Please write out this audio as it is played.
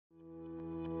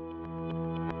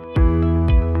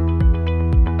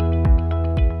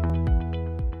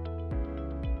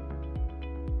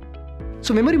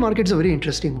So memory market is a very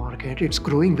interesting market. It's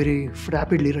growing very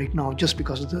rapidly right now just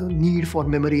because of the need for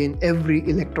memory in every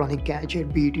electronic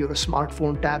gadget, be it your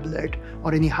smartphone, tablet,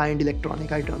 or any high-end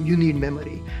electronic item. You need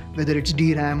memory, whether it's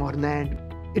DRAM or NAND.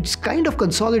 It's kind of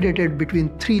consolidated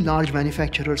between three large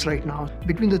manufacturers right now.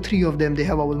 Between the three of them, they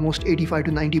have almost 85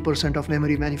 to 90% of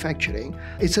memory manufacturing.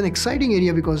 It's an exciting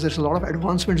area because there's a lot of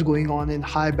advancements going on in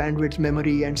high bandwidth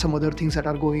memory and some other things that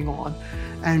are going on.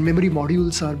 And memory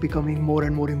modules are becoming more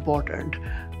and more important.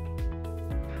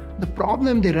 The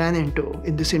problem they ran into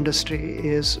in this industry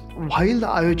is while the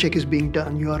I/O check is being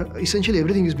done, essentially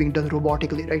everything is being done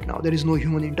robotically right now. There is no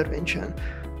human intervention.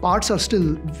 Parts are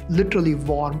still literally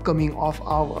warm coming off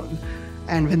oven.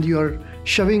 And when you're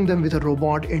shoving them with a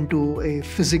robot into a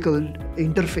physical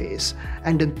interface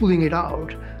and then pulling it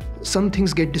out, some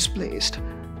things get displaced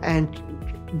and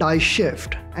die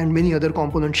shift and many other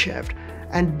components shift.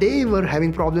 And they were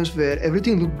having problems where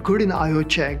everything looked good in I/O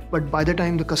check, but by the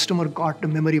time the customer got the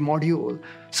memory module,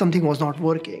 something was not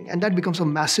working. And that becomes a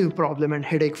massive problem and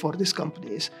headache for these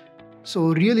companies.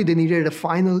 So really they needed a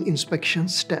final inspection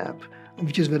step,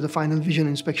 which is where the final vision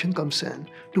inspection comes in,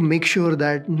 to make sure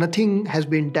that nothing has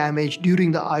been damaged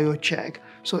during the I/O check.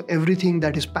 So everything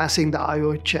that is passing the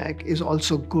I/O check is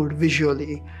also good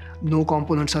visually. No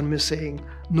components are missing,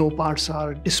 no parts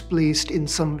are displaced in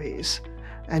some ways.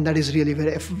 And that is really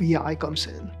where FVI comes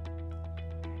in.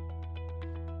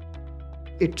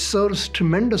 It serves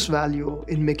tremendous value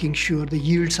in making sure the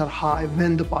yields are high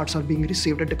when the parts are being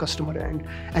received at the customer end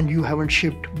and you haven't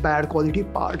shipped bad quality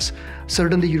parts.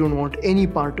 Certainly you don't want any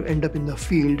part to end up in the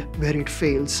field where it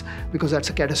fails, because that's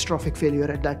a catastrophic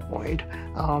failure at that point.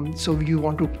 So you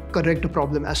want to correct the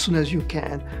problem as soon as you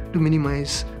can to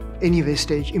minimize any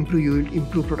wastage, improve yield,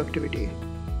 improve productivity.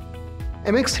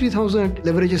 MX3000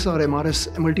 leverages our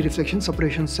MRS multi-reflection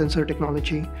separation sensor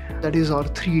technology. That is our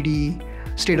 3D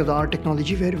state-of-the-art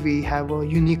technology where we have a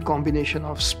unique combination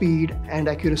of speed and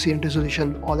accuracy and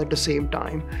resolution all at the same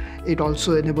time. It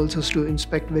also enables us to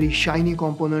inspect very shiny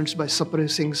components by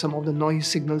suppressing some of the noise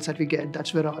signals that we get.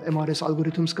 That's where our MRS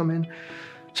algorithms come in.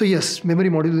 So yes,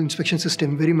 memory module inspection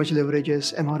system very much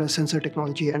leverages MRS sensor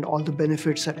technology and all the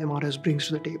benefits that MRS brings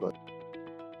to the table.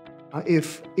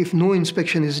 If no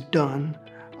inspection is done,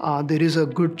 there is a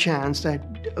good chance that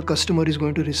a customer is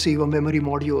going to receive a memory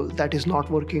module that is not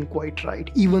working quite right,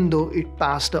 even though it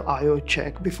passed the I/O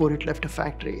check before it left the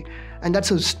factory. And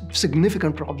that's a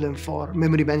significant problem for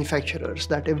memory manufacturers,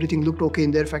 that everything looked okay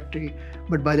in their factory,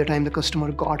 but by the time the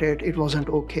customer got it, it wasn't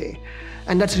okay.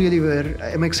 And that's really where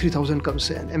MX3000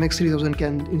 comes in. MX3000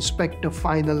 can inspect the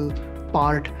final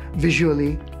part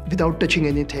visually without touching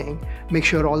anything, make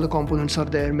sure all the components are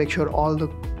there, make sure all the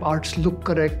parts look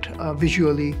correct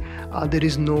visually, there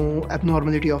is no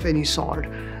abnormality of any sort,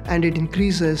 and it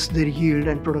increases their yield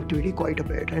and productivity quite a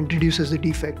bit and reduces the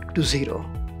defect to zero.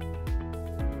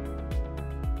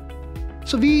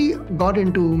 So we got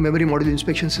into memory module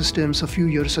inspection systems a few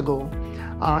years ago.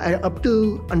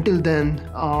 Until then,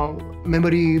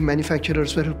 memory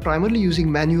manufacturers were primarily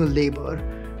using manual labor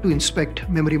to inspect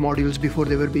memory modules before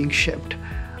they were being shipped.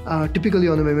 Typically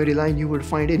on the memory line, you would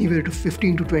find anywhere to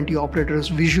 15 to 20 operators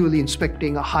visually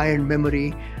inspecting a high-end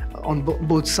memory on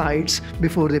both sides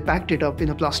before they packed it up in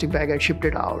a plastic bag and shipped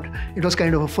it out. It was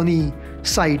kind of a funny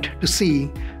sight to see,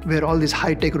 where all this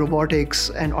high-tech robotics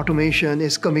and automation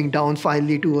is coming down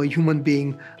finally to a human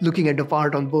being looking at the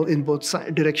part in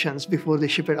both directions before they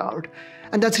ship it out.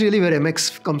 And that's really where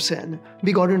MX comes in.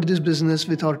 We got into this business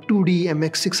with our 2D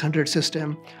MX600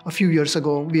 system a few years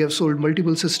ago. We have sold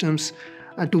multiple systems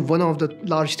to one of the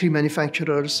large three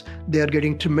manufacturers. They are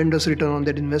getting tremendous return on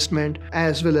that investment,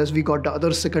 as well as we got the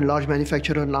other second large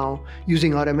manufacturer now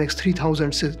using our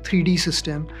MX3000 3D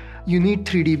system. You need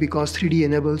 3D because 3D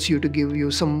enables you to give you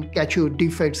some catch you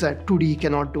defects that 2D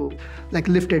cannot do, like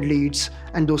lifted leads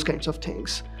and those kinds of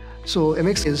things. So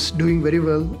MX is doing very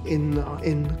well in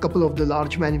a couple of the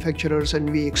large manufacturers, and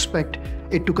we expect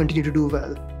it to continue to do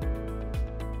well.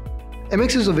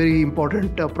 MX is a very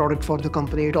important product for the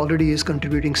company. It already is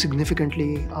contributing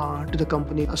significantly to the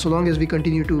company. So long as we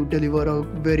continue to deliver a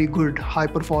very good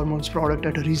high-performance product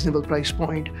at a reasonable price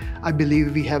point, I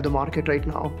believe we have the market right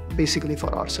now, basically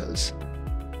for ourselves.